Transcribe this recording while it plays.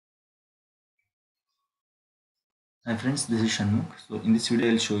Hi friends, this is Shanmukh. So in this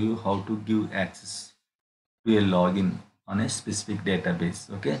video, I'll show you how to give access to a login on a specific database.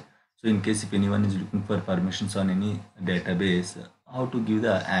 Okay. So in case if anyone is looking for permissions on any database, how to give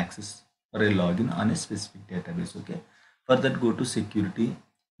the access for a login on a specific database. Okay. For that, go to security,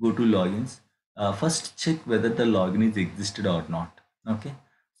 go to logins. First check whether the login is existed or not. Okay.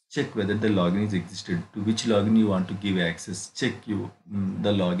 Check whether the login is existed. To which login you want to give access. Check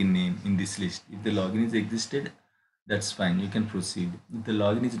the login name in this list. If the login is existed, that's fine, you can proceed. If the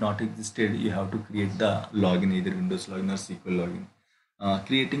login is not existed, you have to create the login, either Windows login or SQL login.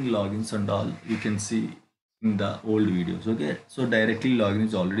 Creating logins and all you can see in the old videos. Okay, so directly login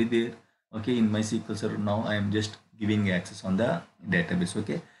is already there. Okay, in my SQL Server now I am just giving access on the database.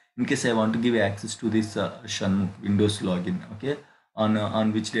 Okay, in case I want to give access to this Shanmukh Windows login. Okay,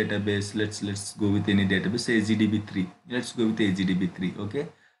 on which database? Let's go with any database, say AZDB3. Let's go with AZDB3. Okay,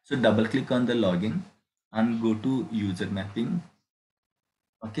 so double click on the login and go to user mapping.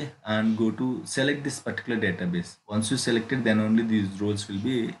 Okay, and go to select this particular database. Once you select it, then only these roles will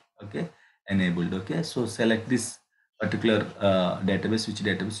be okay enabled. Okay, so select this particular database, which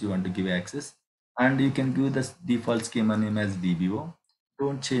database you want to give access, and you can give the default schema name as DBO.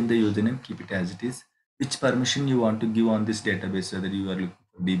 Don't change the username, keep it as it is. Which permission you want to give on this database, whether you are looking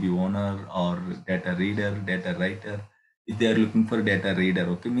for DB owner or data reader, data writer. If they are looking for data reader,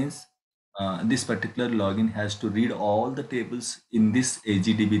 okay, means this particular login has to read all the tables in this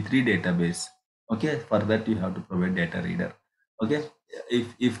AGDB3 database. Okay, for that you have to provide data reader. Okay,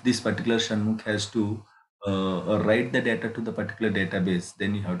 if this particular Shanmukh has to write the data to the particular database,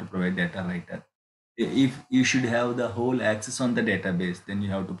 then you have to provide data writer. If you should have the whole access on the database, then you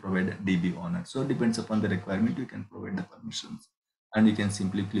have to provide DB owner. So depends upon the requirement, you can provide the permissions, and you can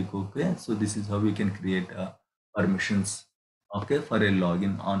simply click OK. So this is how we can create permissions, okay, for a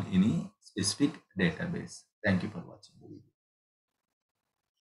login on any specific database. Thank you for watching the video.